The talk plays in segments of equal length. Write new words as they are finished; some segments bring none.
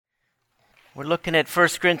We're looking at 1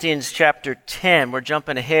 Corinthians chapter 10. We're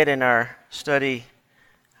jumping ahead in our study,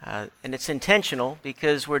 and it's intentional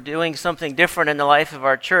because we're doing something different in the life of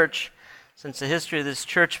our church. Since the history of this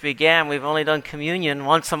church began, we've only done communion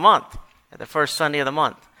once a month, at the first Sunday of the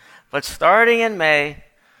month. But starting in May,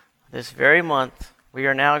 this very month, we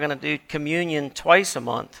are now going to do communion twice a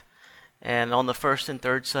month, and on the first and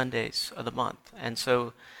third Sundays of the month. And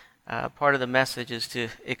so part of the message is to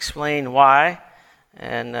explain why.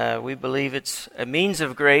 And we believe it's a means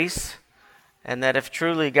of grace, and that if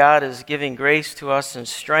truly God is giving grace to us and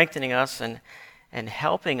strengthening us and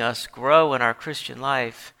helping us grow in our Christian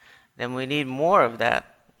life, then we need more of that,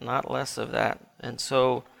 not less of that. And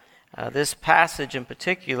so this passage in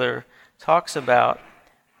particular talks about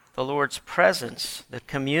the Lord's presence, the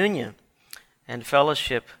communion, and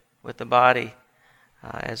fellowship with the body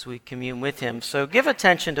as we commune with Him. So give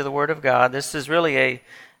attention to the Word of God. This is really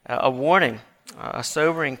a warning, a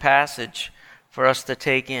sobering passage for us to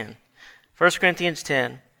take in. 1 Corinthians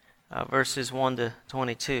 10, verses 1 to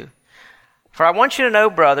 22. For I want you to know,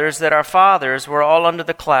 brothers, that our fathers were all under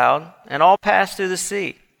the cloud, and all passed through the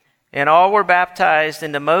sea, and all were baptized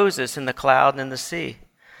into Moses in the cloud and in the sea.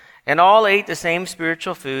 And all ate the same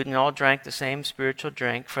spiritual food, and all drank the same spiritual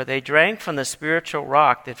drink, for they drank from the spiritual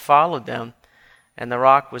rock that followed them, and the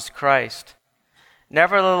rock was Christ.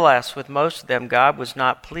 Nevertheless, with most of them God was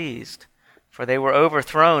not pleased, for they were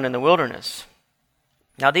overthrown in the wilderness.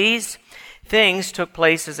 Now these things took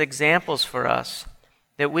place as examples for us,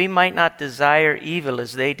 that we might not desire evil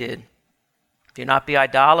as they did. Do not be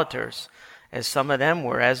idolaters, as some of them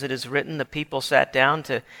were. As it is written, the people sat down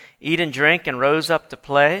to eat and drink and rose up to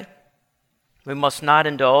play. We must not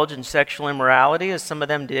indulge in sexual immorality, as some of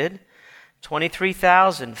them did.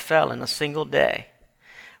 23,000 fell in a single day.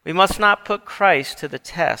 We must not put Christ to the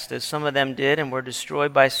test, as some of them did and were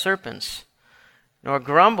destroyed by serpents, nor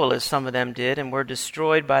grumble as some of them did and were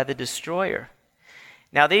destroyed by the destroyer.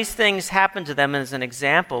 Now these things happened to them as an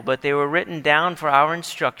example, but they were written down for our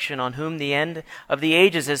instruction, on whom the end of the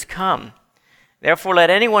ages has come. Therefore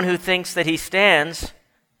let anyone who thinks that he stands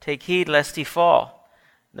take heed lest he fall.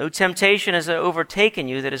 No temptation has overtaken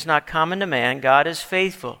you that is not common to man. God is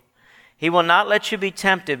faithful. He will not let you be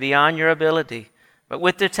tempted beyond your ability, but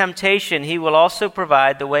with the temptation He will also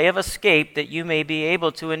provide the way of escape, that you may be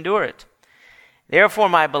able to endure it. Therefore,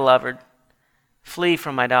 my beloved, flee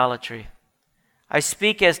from idolatry. I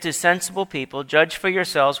speak as to sensible people. Judge for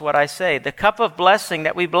yourselves what I say. The cup of blessing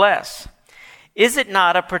that we bless, is it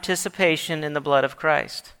not a participation in the blood of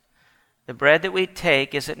Christ? The bread that we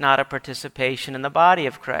take, is it not a participation in the body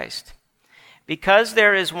of Christ? Because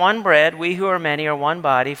there is one bread, we who are many are one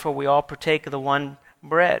body, for we all partake of the one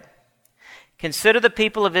bread. Consider the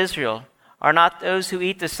people of Israel. Are not those who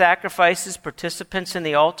eat the sacrifices participants in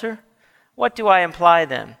the altar? What do I imply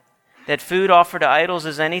then? That food offered to idols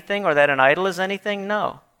is anything, or that an idol is anything?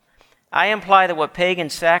 No. I imply that what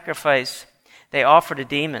pagans sacrifice, they offer to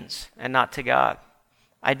demons and not to God.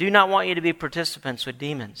 I do not want you to be participants with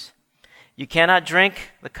demons. You cannot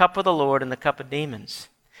drink the cup of the Lord and the cup of demons.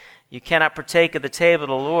 You cannot partake of the table of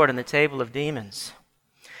the Lord and the table of demons.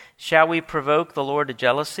 Shall we provoke the Lord to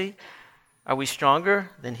jealousy? Are we stronger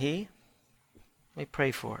than He? Let me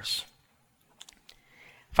pray for us.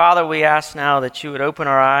 Father, we ask now that you would open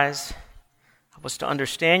our eyes, help us to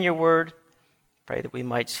understand your word. Pray that we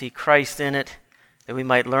might see Christ in it, that we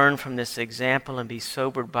might learn from this example and be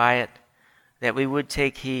sobered by it, that we would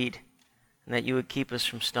take heed, and that you would keep us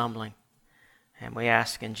from stumbling. And we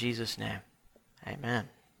ask in Jesus' name, amen.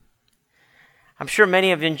 I'm sure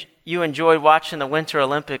many of you enjoyed watching the Winter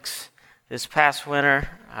Olympics this past winter.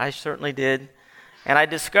 I certainly did. And I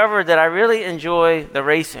discovered that I really enjoy the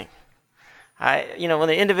racing. When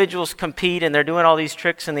the individuals compete and they're doing all these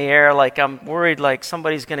tricks in the air, like I'm worried like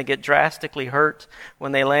somebody's going to get drastically hurt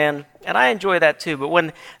when they land. And I enjoy that too. But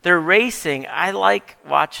when they're racing, I like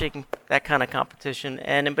watching that kind of competition.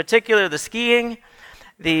 And in particular, the skiing,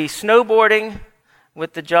 the snowboarding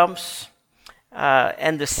with the jumps,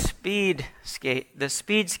 and the speed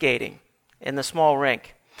skating in the small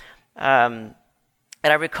rink. And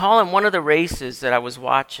I recall in one of the races that I was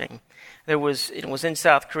watching, it was in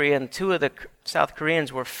South Korea, and two of the South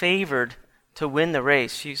Koreans were favored to win the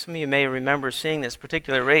race. Some of you may remember seeing this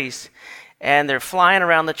particular race, and they're flying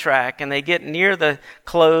around the track, and they get near the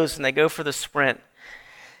close, and they go for the sprint.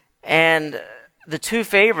 And the two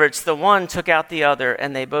favorites, the one took out the other,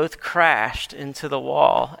 and they both crashed into the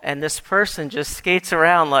wall. And this person just skates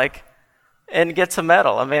around and gets a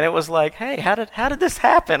medal. I mean, it was like, hey, how did this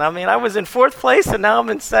happen? I mean, I was in fourth place, and now I'm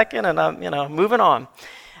in second, and I'm moving on.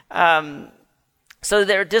 So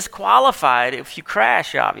they're disqualified if you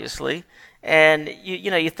crash, obviously, And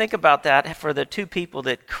you think about that for the two people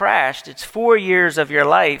that crashed. It's 4 years of your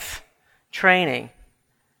life training.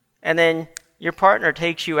 And then your partner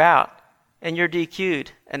takes you out and you're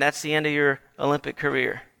DQ'd. And that's the end of your Olympic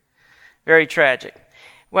career. Very tragic.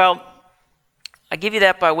 Well, I give you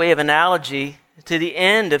that by way of analogy to the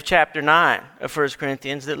end of chapter 9 of 1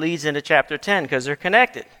 Corinthians that leads into chapter 10 because they're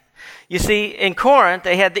connected. You see, in Corinth,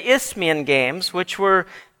 they had the Isthmian Games, which were,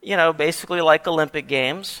 basically like Olympic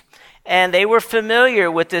Games. And they were familiar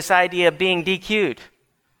with this idea of being DQ'd,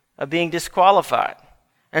 of being disqualified.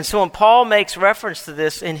 And so when Paul makes reference to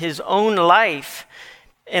this in his own life,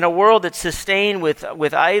 in a world that's sustained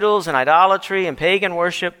with idols and idolatry and pagan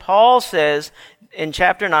worship, Paul says in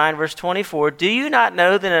chapter 9, verse 24, "Do you not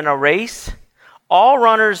know that in a race all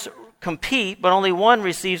runners compete, but only one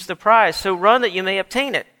receives the prize? So run that you may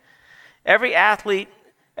obtain it. Every athlete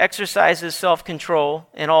exercises self-control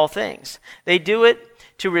in all things. They do it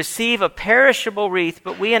to receive a perishable wreath,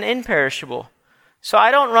 but we an imperishable. So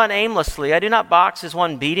I don't run aimlessly. I do not box as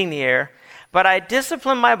one beating the air, but I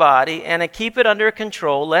discipline my body and I keep it under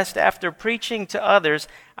control, lest after preaching to others,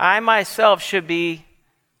 I myself should be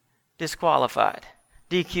disqualified,"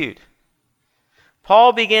 DQ'd.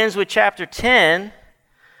 Paul begins with chapter 10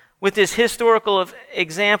 with this historical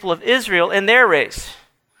example of Israel in their race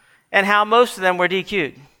and how most of them were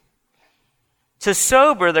DQ'd. To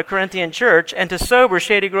sober the Corinthian church and to sober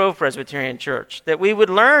Shady Grove Presbyterian Church, that we would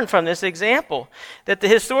learn from this example, that the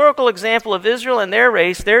historical example of Israel and their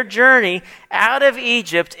race, their journey out of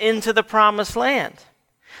Egypt into the promised land.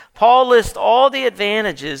 Paul lists all the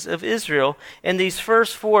advantages of Israel in these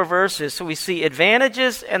first 4 verses. So we see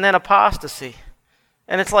advantages and then apostasy.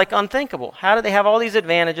 And it's like unthinkable. How do they have all these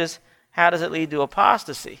advantages? How does it lead to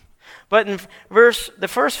apostasy? But in the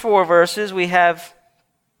first 4 verses, we have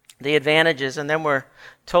the advantages, and then we're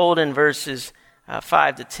told in verses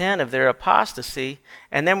 5 to 10 of their apostasy,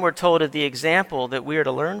 and then we're told of the example that we are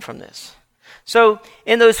to learn from this. So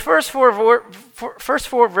in those first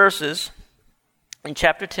four verses in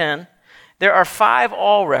chapter 10, there are 5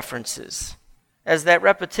 all references, as that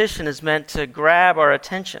repetition is meant to grab our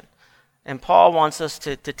attention. And Paul wants us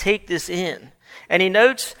to take this in. And he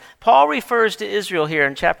notes, Paul refers to Israel here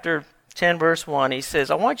in chapter 10, verse 1. He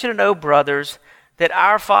says, "I want you to know, brothers, that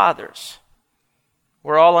our fathers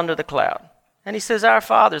were all under the cloud." And he says, our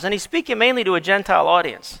fathers. And he's speaking mainly to a Gentile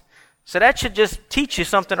audience. So that should just teach you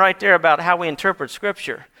something right there about how we interpret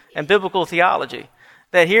Scripture and biblical theology.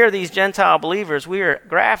 That here, these Gentile believers, we are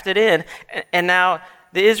grafted in, and now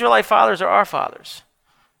the Israelite fathers are our fathers.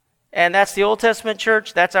 And that's the Old Testament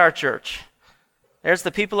church, that's our church. There's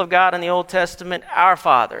the people of God in the Old Testament, our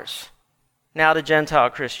fathers. Now the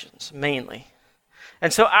Gentile Christians, mainly.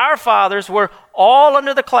 And so our fathers were all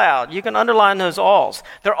under the cloud. You can underline those alls.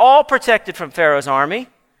 They're all protected from Pharaoh's army,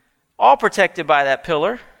 all protected by that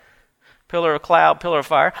pillar of cloud, pillar of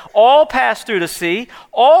fire, all passed through the sea,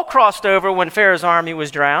 all crossed over when Pharaoh's army was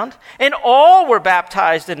drowned, and all were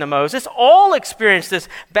baptized into Moses, all experienced this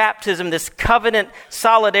baptism, this covenant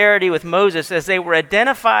solidarity with Moses as they were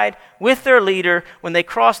identified with their leader when they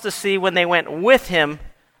crossed the sea, when they went with him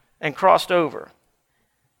and crossed over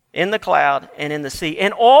in the cloud and in the sea.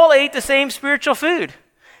 And all ate the same spiritual food.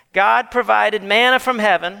 God provided manna from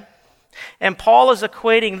heaven. And Paul is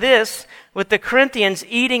equating this with the Corinthians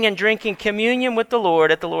eating and drinking communion with the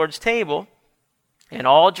Lord at the Lord's table. And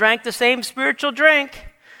all drank the same spiritual drink.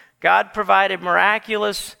 God provided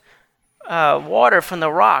miraculous water from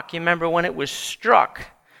the rock. You remember when it was struck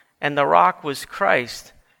and the rock was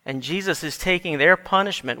Christ. And Jesus is taking their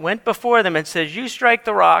punishment, went before them and says, "You strike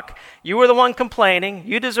the rock. You were the one complaining.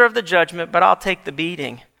 You deserve the judgment, but I'll take the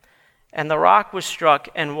beating." And the rock was struck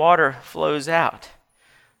and water flows out.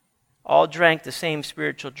 All drank the same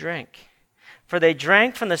spiritual drink. For they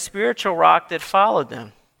drank from the spiritual rock that followed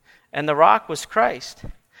them. And the rock was Christ.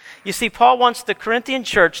 You see, Paul wants the Corinthian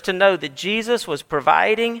church to know that Jesus was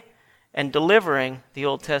providing and delivering the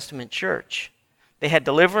Old Testament church. They had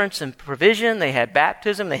deliverance and provision. They had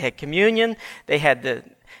baptism. They had communion.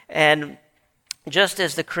 And just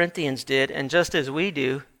as the Corinthians did, and just as we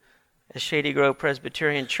do as Shady Grove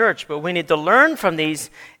Presbyterian Church. But we need to learn from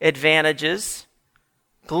these advantages,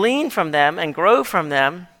 glean from them, and grow from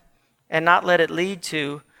them, and not let it lead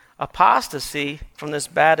to apostasy from this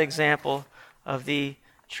bad example of the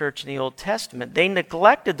church in the Old Testament. They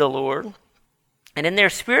neglected the Lord, and in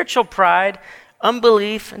their spiritual pride,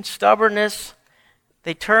 unbelief, and stubbornness,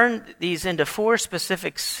 they turned these into 4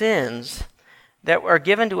 specific sins that are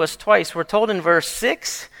given to us twice. We're told in verse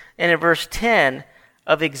 6 and in verse 10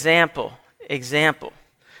 of example.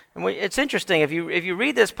 And it's interesting, if you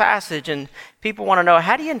read this passage and people want to know,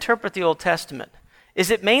 how do you interpret the Old Testament?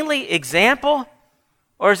 Is it mainly example,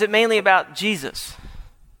 or is it mainly about Jesus?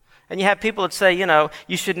 And you have people that say,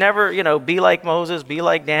 you should never, be like Moses, be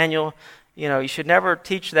like Daniel. You should never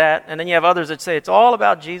teach that. And then you have others that say it's all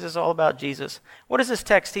about Jesus, all about Jesus. What does this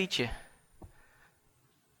text teach you?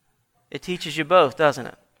 It teaches you both, doesn't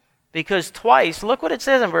it? Because twice, look what it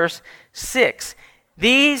says in verse 6.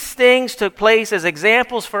 These things took place as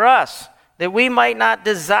examples for us, that we might not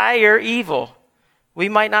desire evil. We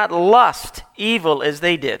might not lust evil as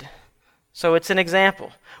they did. So it's an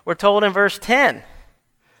example. We're told in verse 10,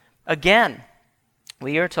 again,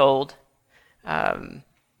 we are told,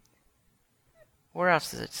 where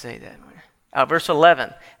else does it say that? Verse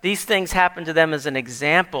 11, these things happened to them as an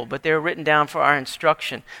example, but they were written down for our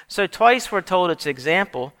instruction. So twice we're told it's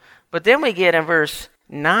example, but then we get in verse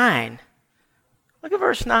 9. Look at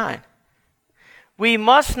verse 9. We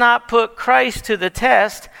must not put Christ to the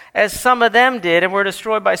test as some of them did and were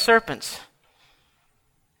destroyed by serpents.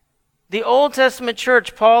 The Old Testament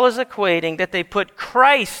church, Paul is equating that they put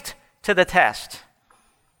Christ to the test.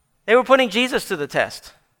 They were putting Jesus to the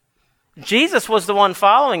test. Jesus was the one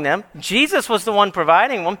following them. Jesus was the one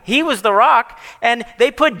providing them. He was the rock, and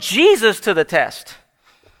they put Jesus to the test.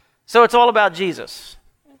 So it's all about Jesus,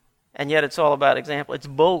 and yet it's all about example. It's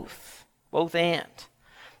both and.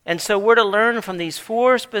 And so we're to learn from these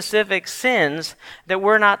 4 specific sins that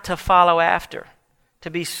we're not to follow after, to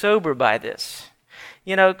be sober by this.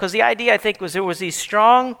 Because the idea, I think, was there was these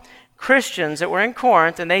strong Christians that were in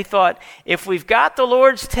Corinth, and they thought, if we've got the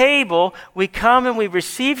Lord's table, we come and we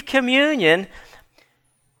receive communion,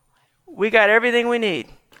 we got everything we need,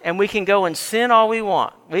 and we can go and sin all we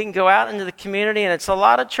want. We can go out into the community, and it's a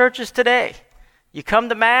lot of churches today. You come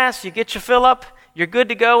to Mass, you get your fill up, you're good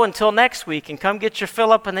to go until next week, and come get your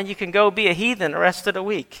fill up, and then you can go be a heathen the rest of the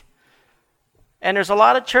week. And there's a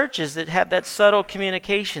lot of churches that have that subtle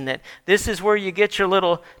communication that this is where you get your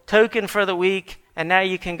little token for the week, and now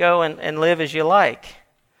you can go and live as you like.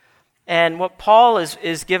 And what Paul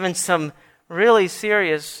is giving some really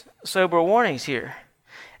serious, sober warnings here.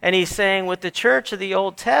 And he's saying with the church of the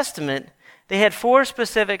Old Testament, they had 4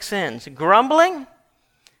 specific sins: grumbling,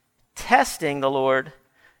 testing the Lord,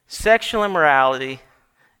 sexual immorality,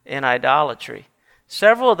 and idolatry.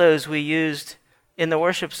 Several of those we used in the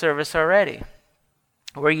worship service already,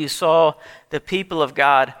 where you saw the people of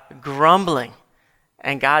God grumbling,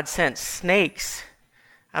 and God sent snakes.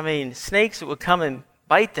 Snakes that would come and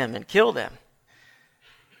bite them and kill them.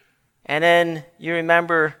 And then you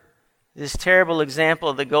remember this terrible example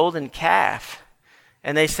of the golden calf.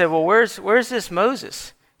 And they said, well, where's this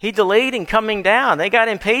Moses? He delayed in coming down. They got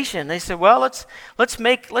impatient. They said, well, let's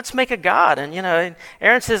make a god. And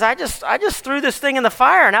Aaron says, I just threw this thing in the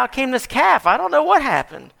fire, and out came this calf. I don't know what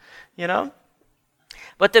happened.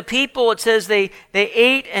 But the people, it says they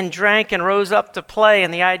ate and drank and rose up to play.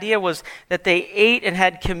 And the idea was that they ate and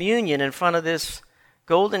had communion in front of this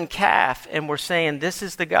golden calf, and were saying, this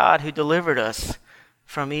is the God who delivered us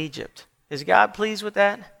from Egypt. Is God pleased with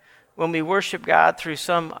that? When we worship God through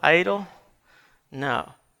some idol?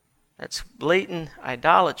 No. That's blatant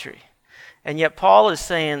idolatry. And yet Paul is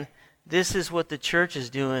saying this is what the church is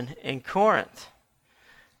doing in Corinth.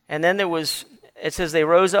 And then it says they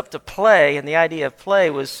rose up to play, and the idea of play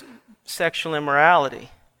was sexual immorality,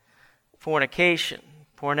 fornication,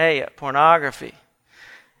 pornography.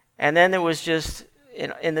 And then there was just,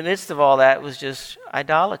 in the midst of all that, was just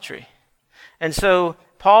idolatry. And so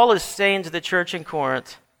Paul is saying to the church in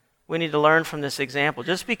Corinth, we need to learn from this example.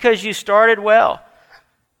 Just because you started well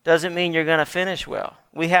doesn't mean you're going to finish well.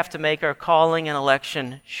 We have to make our calling and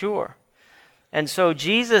election sure. And so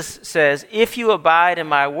Jesus says, if you abide in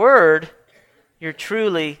my word, you're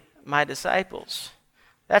truly my disciples.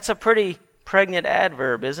 That's a pretty pregnant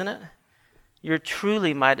adverb, isn't it? You're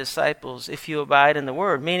truly my disciples if you abide in the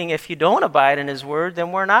word. Meaning if you don't abide in his word,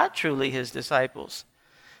 then we're not truly his disciples.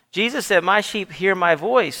 Jesus said, my sheep hear my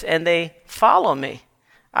voice and they follow me.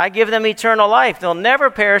 I give them eternal life. They'll never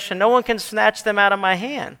perish and no one can snatch them out of my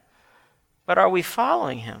hand. But are we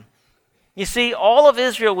following him? You see, all of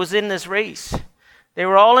Israel was in this race. They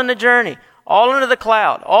were all in the journey, all under the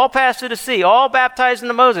cloud, all passed through the sea, all baptized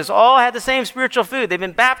into Moses, all had the same spiritual food. They've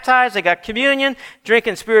been baptized, they got communion,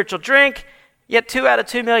 drinking spiritual drink, yet 2 out of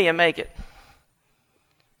 2 million make it.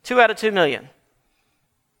 2 out of 2 million.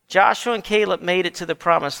 Joshua and Caleb made it to the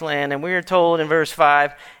promised land, and we are told in verse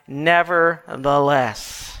 5,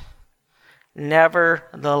 nevertheless.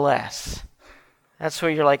 Nevertheless. That's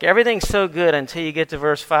where you're like, everything's so good until you get to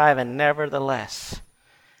verse 5, and nevertheless.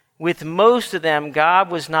 With most of them,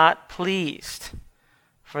 God was not pleased,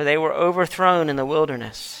 for they were overthrown in the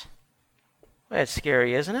wilderness. Well, that's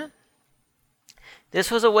scary, isn't it?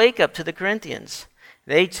 This was a wake-up to the Corinthians.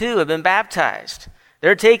 They too have been baptized.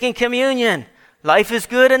 They're taking communion. Life is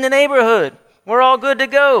good in the neighborhood. We're all good to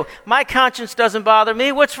go. My conscience doesn't bother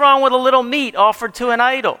me. What's wrong with a little meat offered to an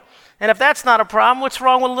idol? And if that's not a problem, what's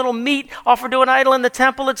wrong with a little meat offered to an idol in the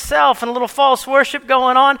temple itself and a little false worship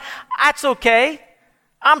going on? That's okay.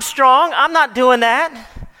 I'm strong. I'm not doing that.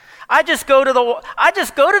 I just go to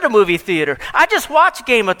the movie theater. I just watch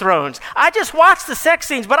Game of Thrones. I just watch the sex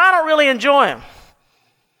scenes, but I don't really enjoy them.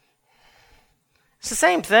 It's the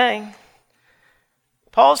same thing.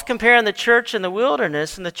 Paul's comparing the church in the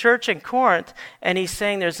wilderness and the church in Corinth, and he's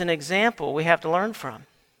saying there's an example we have to learn from.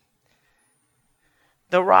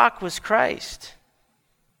 The rock was Christ,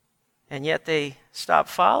 and yet they stopped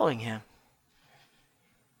following him.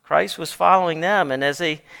 Christ was following them,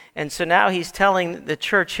 and so now he's telling the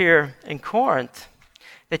church here in Corinth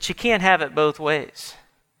that you can't have it both ways.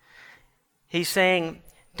 He's saying,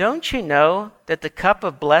 don't you know that the cup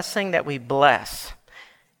of blessing that we bless,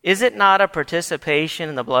 is it not a participation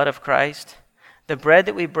in the blood of Christ? The bread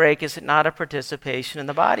that we break, is it not a participation in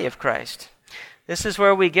the body of Christ? This is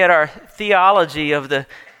where we get our theology of the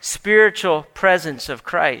spiritual presence of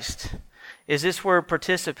Christ. Is this word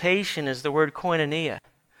participation is the word koinonia.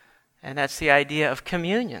 And that's the idea of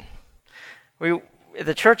communion.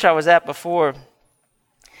 The church I was at before,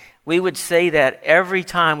 we would say that every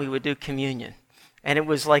time we would do communion. And it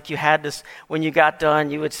was like you had this, when you got done,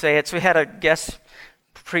 you would say it. So we had a guest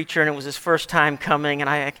preacher, and it was his first time coming, and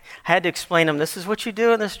I had to explain to him, this is what you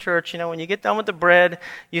do in this church. You know, when you get done with the bread,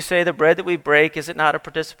 you say, the bread that we break, is it not a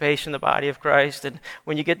participation in the body of Christ? And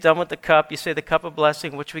when you get done with the cup, you say, the cup of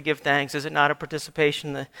blessing, which we give thanks, is it not a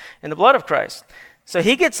participation in the blood of Christ? So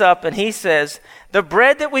he gets up and he says, the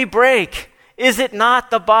bread that we break, is it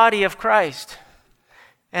not the body of Christ?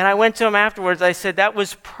 And I went to him afterwards, I said, that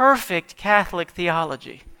was perfect Catholic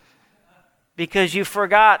theology, because you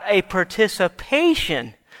forgot a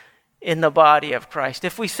participation in the body of Christ.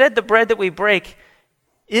 If we said the bread that we break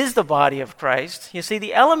is the body of Christ, you see,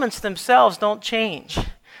 the elements themselves don't change.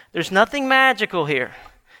 There's nothing magical here.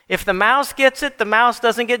 If the mouse gets it, the mouse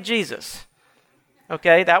doesn't get Jesus.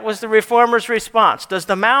 Okay, that was the Reformers' response. Does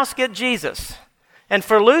the mouse get Jesus? And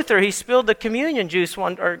for Luther, he spilled the communion juice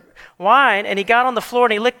or wine, and he got on the floor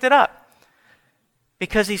and he licked it up,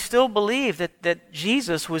 because he still believed that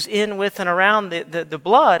Jesus was in, with, and around the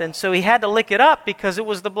blood, and so he had to lick it up because it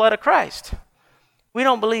was the blood of Christ. We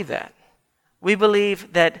don't believe that. We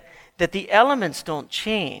believe that the elements don't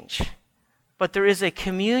change, but there is a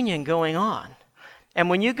communion going on. And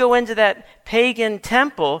when you go into that pagan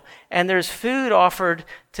temple and there's food offered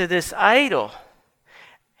to this idol,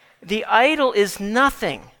 the idol is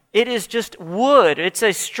nothing. It is just wood. It's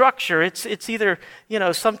a structure. It's either,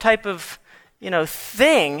 some type of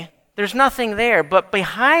thing. There's nothing there. But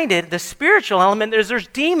behind it, the spiritual element, there's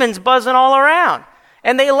demons buzzing all around.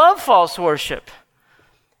 And they love false worship.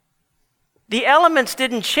 The elements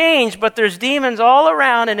didn't change, but there's demons all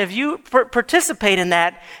around. And if you participate in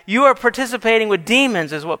that, you are participating with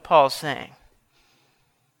demons, is what Paul's saying.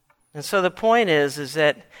 And so the point is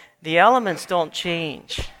that the elements don't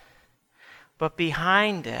change. But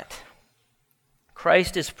behind it,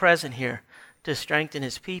 Christ is present here to strengthen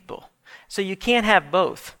his people. So you can't have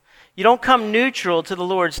both. You don't come neutral to the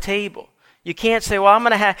Lord's table. You can't say, well,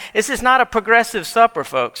 this is not a progressive supper,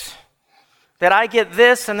 folks. That I get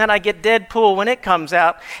this and then I get Deadpool when it comes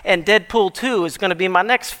out, and Deadpool 2 is going to be my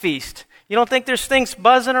next feast. You don't think there's things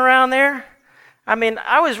buzzing around there? I mean,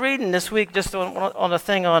 I was reading this week just on a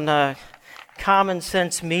thing on Common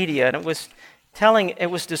Sense Media, and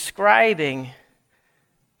it was describing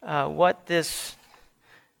what this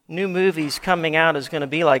new movie's coming out is going to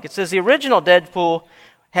be like. It says the original Deadpool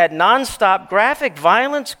had nonstop graphic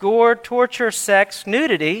violence, gore, torture, sex,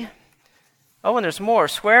 nudity. Oh, and there's more.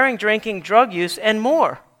 Swearing, drinking, drug use, and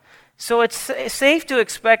more. So it's safe to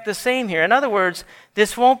expect the same here. In other words,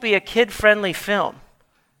 this won't be a kid-friendly film.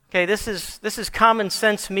 Okay, this is Common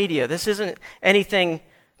Sense Media. This isn't anything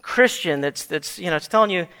Christian that's it's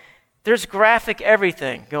telling you there's graphic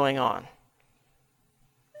everything going on.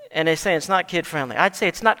 And they say it's not kid-friendly. I'd say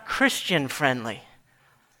it's not Christian-friendly.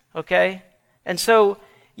 Okay? And so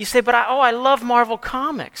you say, but I love Marvel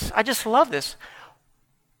Comics. I just love this.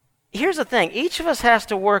 Here's the thing. Each of us has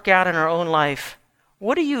to work out in our own life,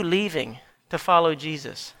 what are you leaving to follow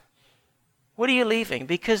Jesus? What are you leaving?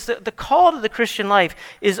 Because the call to the Christian life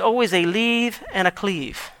is always a leave and a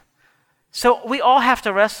cleave. So we all have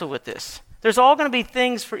to wrestle with this. There's all going to be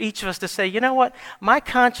things for each of us to say, you know what? My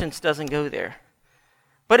conscience doesn't go there.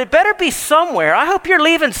 But it better be somewhere. I hope you're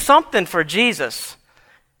leaving something for Jesus.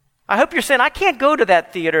 I hope you're saying, I can't go to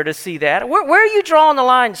that theater to see that. Where are you drawing the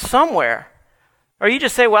line? Somewhere. Or you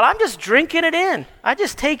just say, well, I'm just drinking it in. I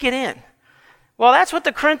just take it in. Well, that's what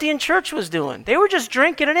the Corinthian church was doing. They were just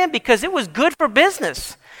drinking it in because it was good for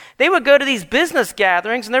business. They would go to these business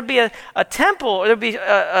gatherings, and there'd be a temple, or there'd be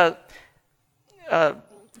a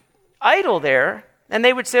idol there, and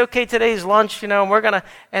they would say, okay, today's lunch,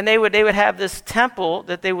 and they would have this temple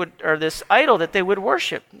that they would, or this idol that they would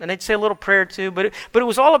worship, and they'd say a little prayer too, but it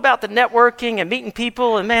was all about the networking and meeting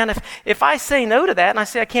people, and man, if I say no to that, and I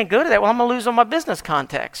say I can't go to that, well, I'm going to lose all my business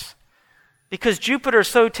contacts. Because Jupiter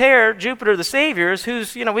Soter, Jupiter the Savior, is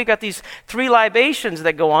who's, we got these 3 libations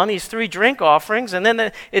that go on, these 3 drink offerings, and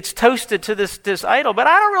then it's toasted to this idol, but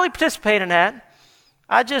I don't really participate in that.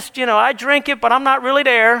 I just, I drink it, but I'm not really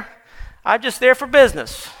there. I'm just there for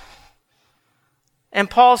business. And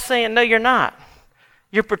Paul's saying, no, you're not.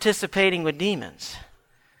 You're participating with demons.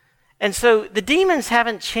 And so the demons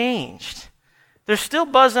haven't changed. They're still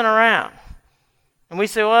buzzing around. And we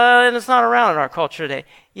say, well, it's not around in our culture today.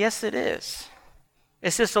 Yes, it is.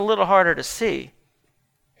 It's just a little harder to see.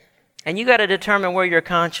 And you got to determine where your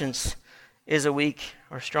conscience is a weak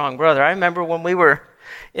or strong brother. I remember when we were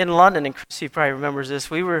in London, and Chrissy probably remembers this,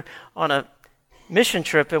 we were on a mission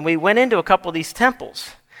trip, and we went into a couple of these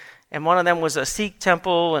temples. And one of them was a Sikh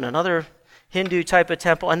temple and another Hindu type of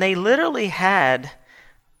temple. And they literally had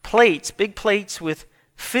plates, big plates with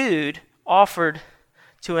food offered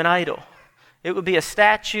to an idol. It would be a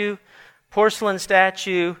statue, porcelain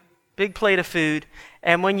statue, big plate of food.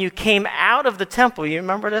 And when you came out of the temple, you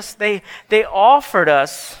remember this? They offered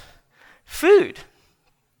us food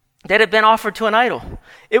that had been offered to an idol.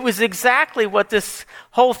 It was exactly what this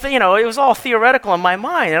whole thing, it was all theoretical in my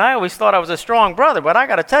mind. And I always thought I was a strong brother. But I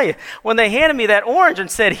got to tell you, when they handed me that orange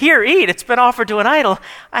and said, here, eat, it's been offered to an idol,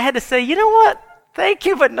 I had to say, you know what? Thank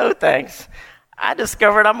you, but no thanks. I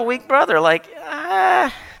discovered I'm a weak brother.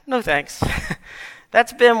 No thanks.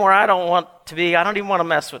 That's been where I don't want to be. I don't even want to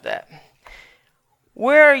mess with that.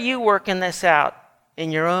 Where are you working this out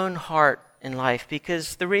in your own heart in life?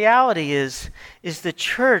 Because the reality is the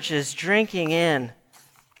church is drinking in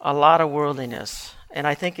a lot of worldliness. And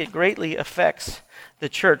I think it greatly affects the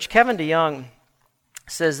church. Kevin DeYoung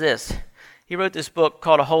says this. He wrote this book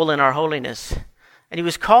called A Hole in Our Holiness. And he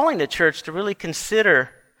was calling the church to really consider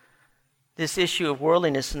this issue of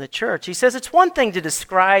worldliness in the church. He says it's one thing to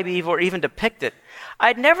describe evil or even depict it.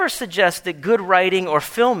 I'd never suggest that good writing or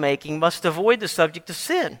filmmaking must avoid the subject of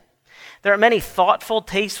sin. There are many thoughtful,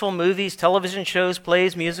 tasteful movies, television shows,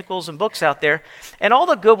 plays, musicals, and books out there, and all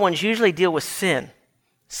the good ones usually deal with sin.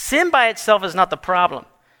 Sin by itself is not the problem.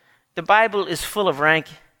 The Bible is full of rank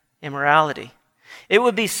immorality. It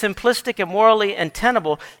would be simplistic and morally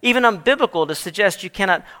untenable, even unbiblical, to suggest you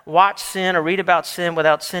cannot watch sin or read about sin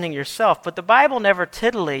without sinning yourself. But the Bible never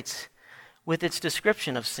titillates with its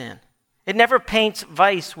description of sin. It never paints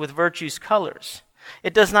vice with virtue's colors.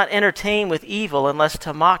 It does not entertain with evil unless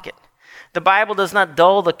to mock it. The Bible does not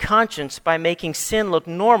dull the conscience by making sin look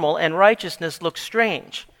normal and righteousness look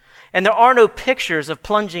strange. And there are no pictures of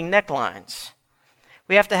plunging necklines.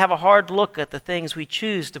 We have to have a hard look at the things we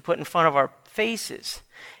choose to put in front of our faces.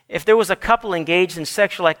 If there was a couple engaged in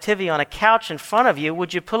sexual activity on a couch in front of you,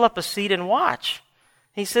 would you pull up a seat and watch?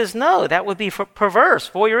 He says, no, that would be perverse,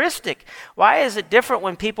 voyeuristic. Why is it different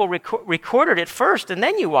when people recorded it first and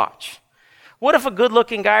then you watch? What if a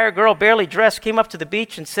good-looking guy or girl barely dressed came up to the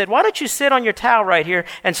beach and said, why don't you sit on your towel right here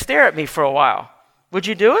and stare at me for a while? Would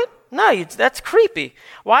you do it? No, that's creepy.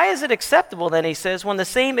 Why is it acceptable, then, he says, when the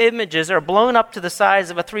same images are blown up to the size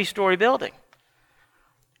of a 3-story building?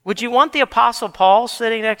 Would you want the Apostle Paul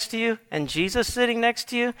sitting next to you and Jesus sitting next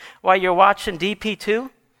to you while you're watching DP2?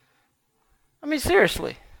 I mean,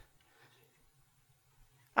 seriously.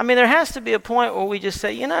 I mean, there has to be a point where we just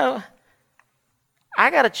say, you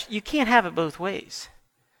can't have it both ways.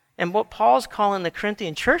 And what Paul's calling the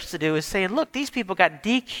Corinthian church to do is saying, look, these people got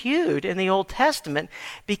DQ'd in the Old Testament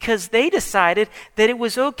because they decided that it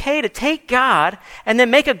was okay to take God and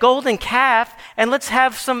then make a golden calf and let's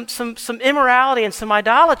have some immorality and some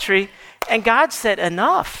idolatry. And God said,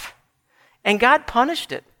 enough. And God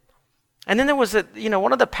punished it. And then there was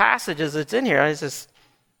one of the passages that's in here.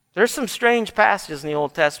 There's some strange passages in the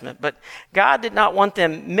Old Testament, but God did not want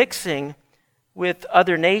them mixing with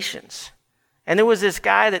other nations. And there was this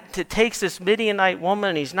guy that takes this Midianite woman,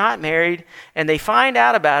 and he's not married, and they find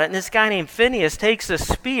out about it, and this guy named Phineas takes a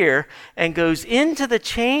spear and goes into the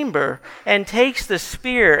chamber and takes the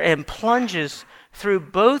spear and plunges through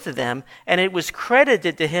both of them, and it was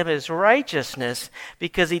credited to him as righteousness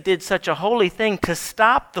because he did such a holy thing to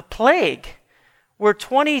stop the plague, where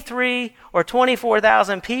 23 or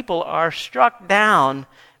 24,000 people are struck down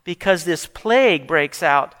because this plague breaks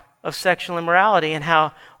out of sexual immorality, and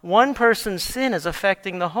how one person's sin is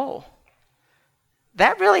affecting the whole.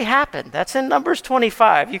 That really happened. That's in Numbers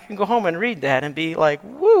 25. You can go home and read that and be like,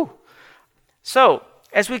 woo. So,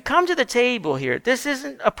 as we come to the table here, this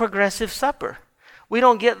isn't a progressive supper. We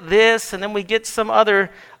don't get this and then we get some other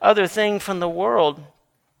thing from the world.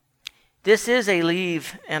 This is a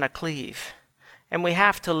leave and a cleave. And we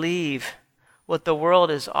have to leave what the world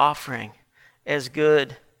is offering as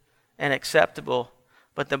good and acceptable.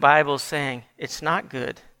 But the Bible's saying it's not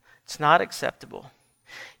good. It's not acceptable.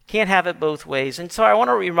 You can't have it both ways. And so I want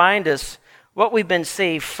to remind us what we've been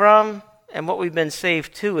saved from and what we've been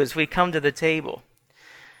saved to as we come to the table.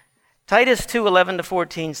 Titus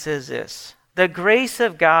 2:11-14 says this: the grace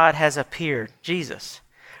of God has appeared, Jesus,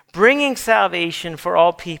 bringing salvation for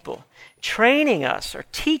all people, training us or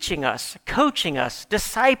teaching us, coaching us,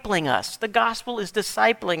 discipling us. The gospel is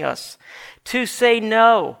discipling us to say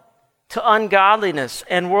no to ungodliness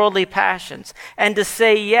and worldly passions, and to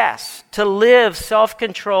say yes, to live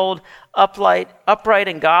self-controlled, upright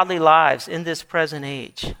and godly lives in this present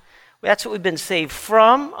age. That's what we've been saved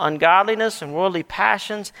from, ungodliness and worldly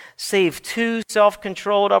passions, saved to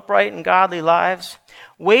self-controlled, upright and godly lives,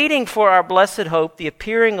 waiting for our blessed hope, the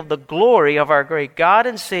appearing of the glory of our great God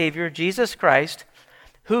and Savior, Jesus Christ,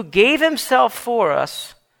 who gave himself for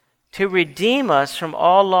us to redeem us from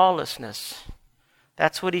all lawlessness.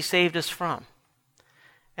 That's what he saved us from.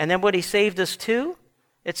 And then what he saved us to,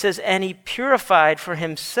 it says, and he purified for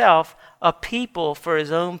himself a people for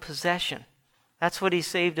his own possession. That's what he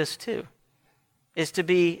saved us to, is to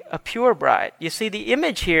be a pure bride. You see, the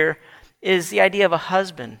image here is the idea of a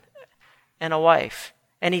husband and a wife.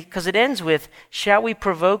 And because it ends with, shall we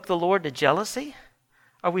provoke the Lord to jealousy?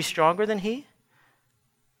 Are we stronger than he?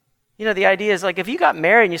 You know, the idea is like if you got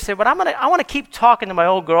married and you say, but I want to keep talking to my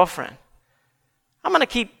old girlfriend. I'm going to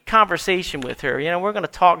keep conversation with her. You know, we're going to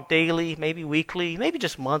talk daily, maybe weekly, maybe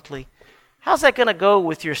just monthly. How's that going to go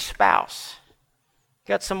with your spouse? You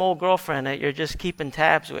got some old girlfriend that you're just keeping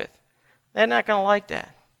tabs with. They're not going to like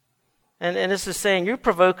that. And this is saying you're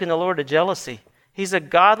provoking the Lord to jealousy. He's a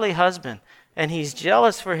godly husband, and he's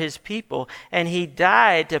jealous for his people, and he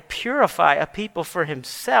died to purify a people for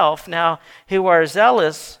himself now who are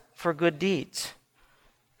zealous for good deeds.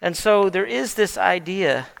 And so there is this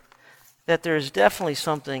idea that there is definitely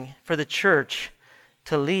something for the church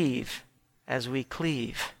to leave as we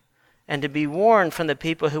cleave, and to be warned from the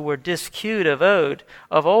people who were disqueued of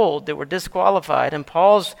old, that were disqualified. And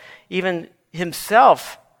Paul's even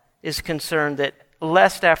himself is concerned that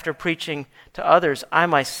lest after preaching to others, I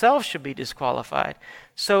myself should be disqualified.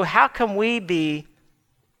 So how can we be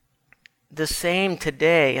the same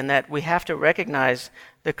today in that we have to recognize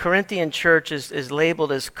the Corinthian church is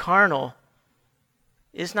labeled as carnal?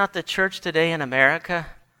 Is not the church today in America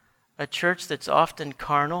a church that's often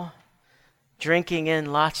carnal, drinking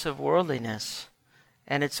in lots of worldliness?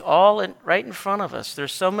 And it's all right in front of us.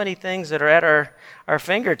 There's so many things that are at our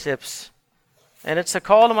fingertips. And it's a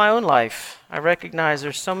call to my own life. I recognize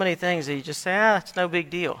there's so many things that you just say, it's no big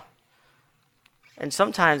deal. And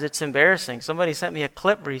sometimes it's embarrassing. Somebody sent me a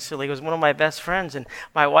clip recently. It was one of my best friends, and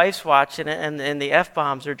my wife's watching it, and the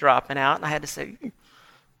F-bombs are dropping out. And I had to say,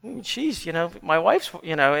 geez, my wife's,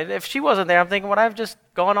 and if she wasn't there, I'm thinking, would I have just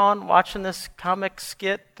gone on watching this comic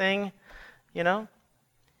skit thing,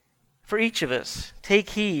 For each of us, take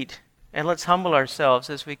heed, and let's humble ourselves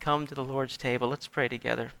as we come to the Lord's table. Let's pray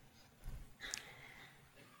together.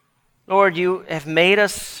 Lord, you have made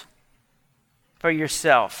us for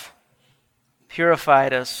yourself,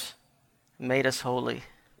 purified us, made us holy.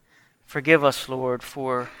 Forgive us, Lord,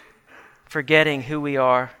 for forgetting who we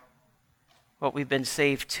are, what we've been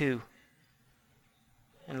saved to.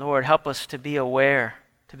 And Lord, help us to be aware,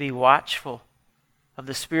 to be watchful of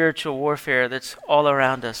the spiritual warfare that's all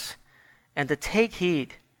around us, and to take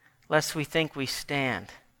heed lest we think we stand,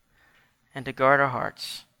 and to guard our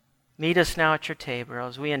hearts. Meet us now at your table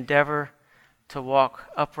as we endeavor to walk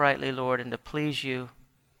uprightly, Lord, and to please you.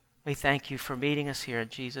 We thank you for meeting us here in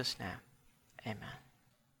Jesus' name. Amen.